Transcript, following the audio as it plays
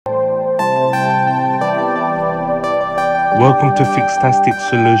Welcome to FIXtastic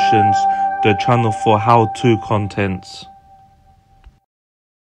Solutions, the channel for how-to contents.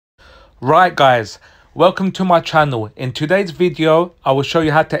 Right guys, welcome to my channel. In today's video, I will show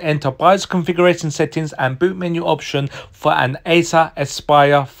you how to enter BIOS configuration settings and boot menu option for an Acer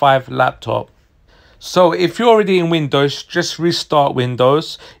Aspire 5 laptop. So if you're already in Windows, just restart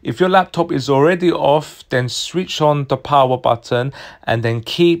Windows. If your laptop is already off, then switch on the power button and then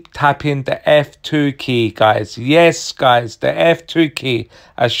keep tapping the F2 key, guys. Yes, guys, the F2 key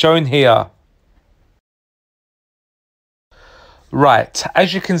as shown here. Right,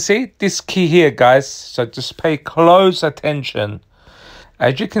 as you can see, this key here, guys, so just pay close attention.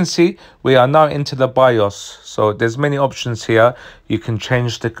 As you can see, we are now into the BIOS. So there's many options here. You can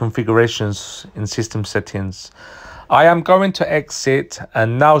change the configurations in system settings. I am going to exit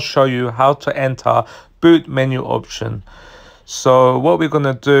and now show you how to enter boot menu option. So what we're going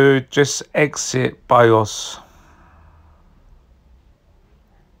to do, just exit BIOS.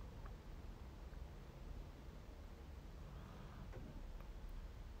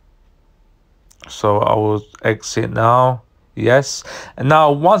 So I will exit now. Yes, and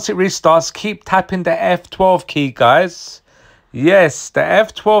now once it restarts, keep tapping the F12 key, guys. Yes, the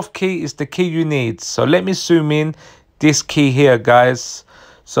F12 key is the key you need. So let me zoom in this key here, guys.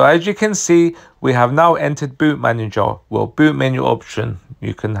 So as you can see, we have now entered boot manager, well, boot menu option.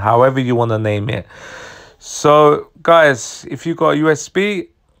 You can however you want to name it. So guys, if you got a USB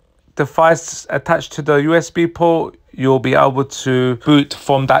device attached to the USB port, you'll be able to boot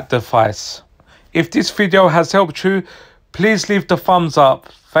from that device. If this video has helped you, please leave the thumbs up.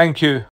 Thank you.